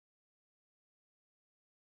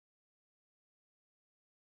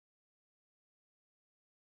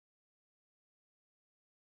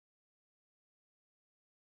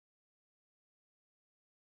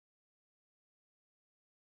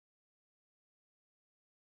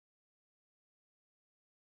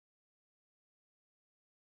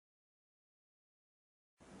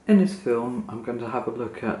In this film, I'm going to have a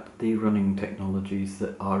look at the running technologies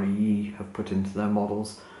that REE have put into their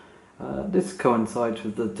models. This coincides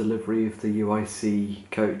with the delivery of the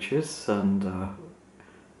UIC coaches, and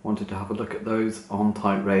wanted to have a look at those on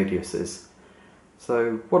tight radiuses.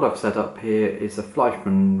 So what I've set up here is a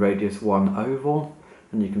Fleischmann radius 1 oval,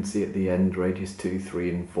 and you can see at the end radius 2, 3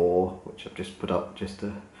 and 4, which I've just put up just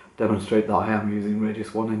to demonstrate that I am using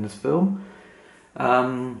radius 1 in this film.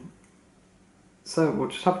 So we'll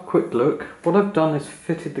just have a quick look. What I've done is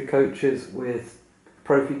fitted the coaches with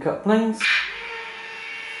Profi couplings.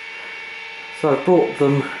 So I've brought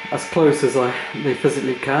them as close as they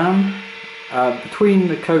physically can. Between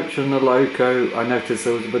the coach and the loco, I noticed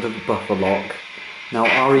there was a bit of a buffer lock. Now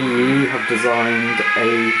REE have designed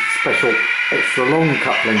a special extra long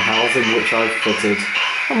coupling housing which I've fitted,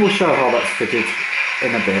 and we'll show how that's fitted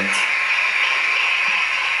in a bit.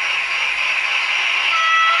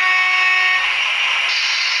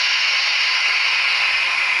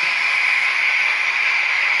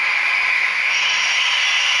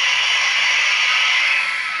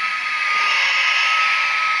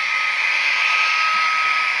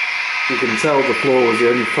 You can tell the floor was the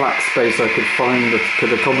only flat space I could find that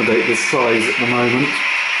could accommodate this size at the moment.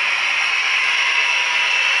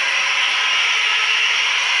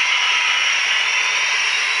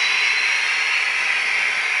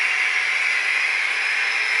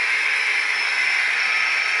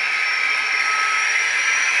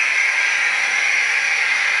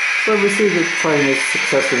 So we see the trainers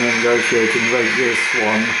successfully negotiating radius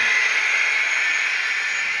 1.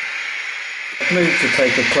 Moved to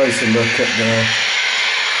take a closer look at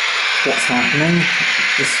what's happening.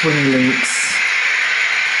 The swing links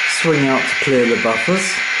swing out to clear the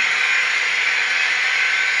buffers.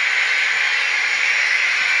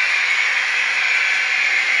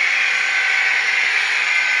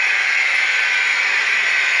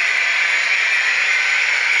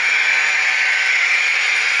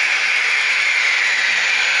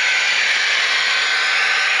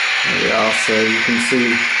 There we are, so you can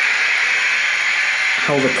see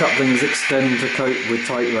how the couplings extend to cope with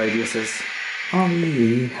tight radiuses.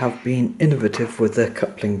 REE have been innovative with their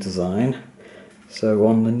coupling design. So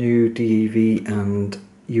on the new DEV and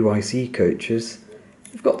UIC coaches,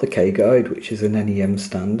 they've got the K-guide, which is an NEM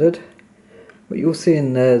standard. But you'll see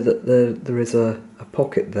in there that there is a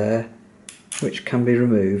pocket there which can be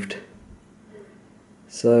removed.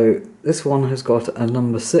 So this one has got a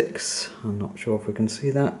number 6. I'm not sure if we can see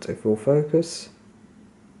that, if we'll focus.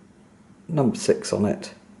 Number 6 on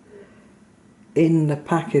it. In the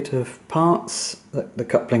packet of parts that the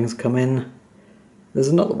couplings come in, there's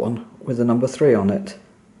another one with a number 3 on it,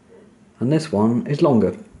 and this one is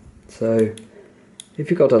longer. So if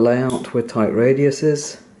you've got a layout with tight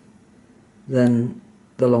radiuses, then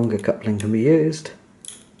the longer coupling can be used,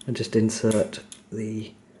 and just insert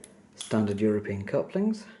the standard European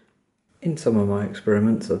couplings. In some of my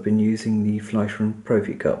experiments I've been using the Fleischmann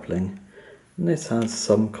Profi coupling. And this has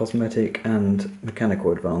some cosmetic and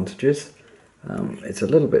mechanical advantages. It's a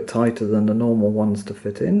little bit tighter than the normal ones to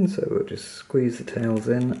fit in, so we'll just squeeze the tails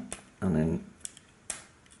in and then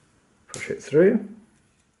push it through.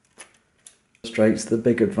 Illustrates the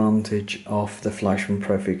big advantage of the Fleischmann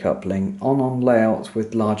Profi coupling on layouts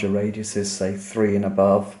with larger radiuses, say 3 and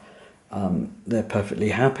above. They're perfectly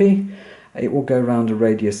happy. It will go around a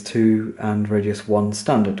radius 2 and radius 1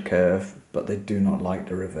 standard curve, but they do not like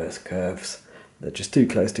the reverse curves. They're just too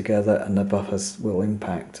close together and the buffers will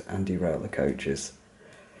impact and derail the coaches.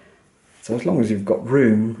 So as long as you've got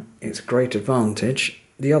room, it's a great advantage.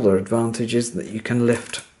 The other advantage is that you can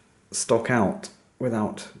lift stock out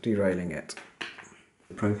without derailing it.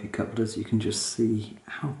 The Profi couplers, you can just see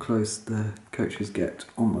how close the coaches get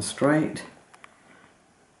on the straight.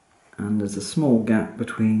 And there's a small gap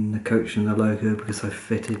between the coach and the loco because I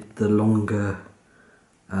fitted the longer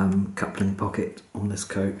coupling pocket on this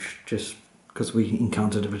coach, just because we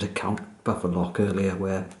encountered a bit of buffer lock earlier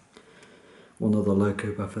where one of the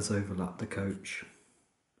loco buffers overlapped the coach.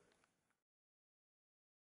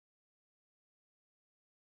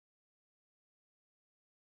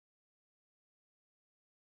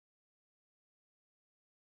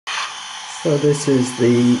 So this is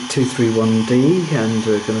the 231D, and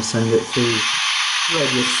we're going to send it through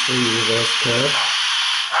radius 3 reverse curve.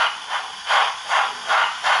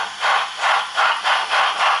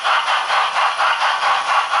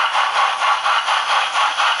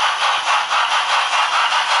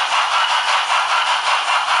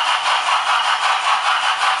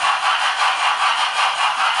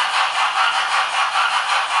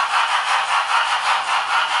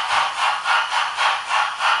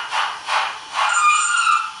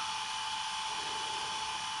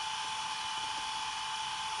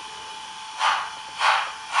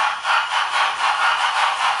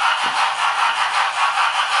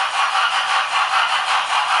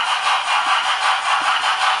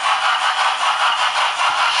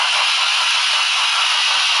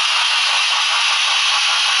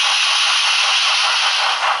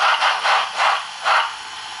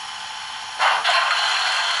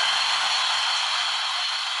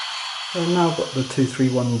 So I've now got the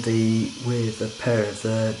 231D with a pair of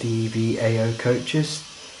the DEV AO coaches,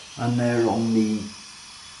 and they're on the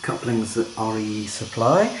couplings that REE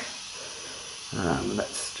supply.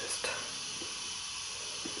 Let's just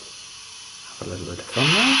have a little bit of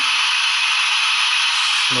fun there.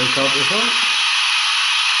 Slow card this on.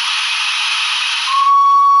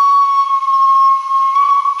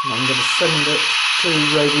 And I'm going to send it to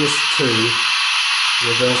radius 2,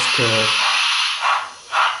 reverse curve.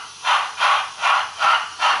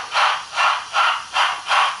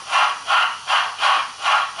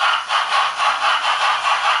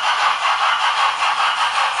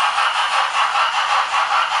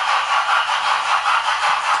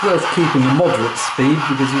 It's worth keeping a moderate speed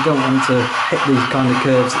because you don't want to hit these kind of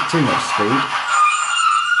curves at too much speed.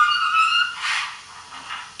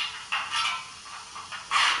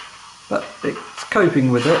 But it's coping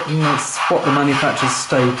with it, and that's what the manufacturers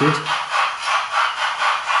stated.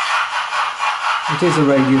 It is a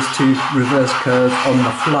radius 2 reverse curve on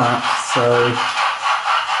the flat, so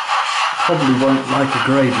probably won't like a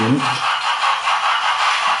gradient.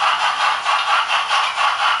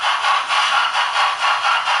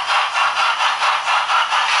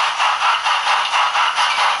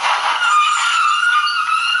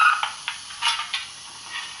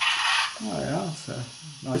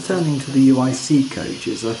 Returning to the UIC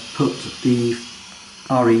coaches, I've put the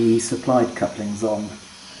REE supplied couplings on.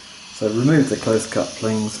 So remove the closed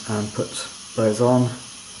couplings and put those on.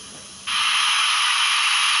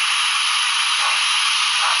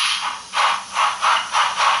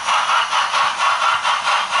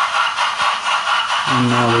 And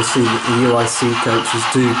now we see that the UIC coaches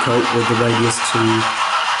do cope with the radius 2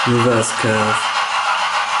 reverse curve.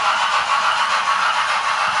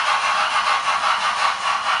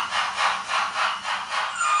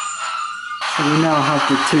 So we now have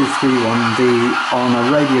the 231D on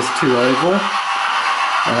a radius 2 oval.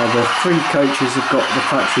 The 3 coaches have got the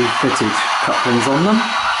factory fitted couplings on them.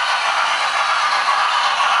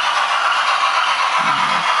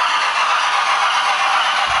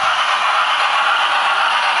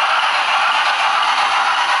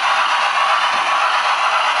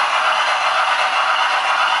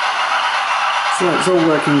 So it's all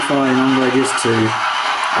working fine on radius 2.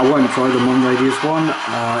 I won't try them on radius 1,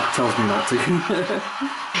 it tells me not to.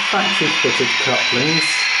 Factory fitted couplings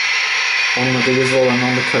on the diesel and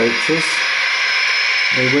on the coaches.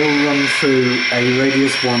 They will run through a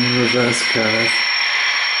radius 1 reverse curve.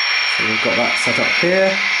 So we've got that set up here.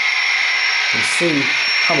 You can see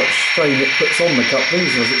how much strain it puts on the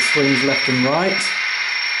couplings as it swings left and right.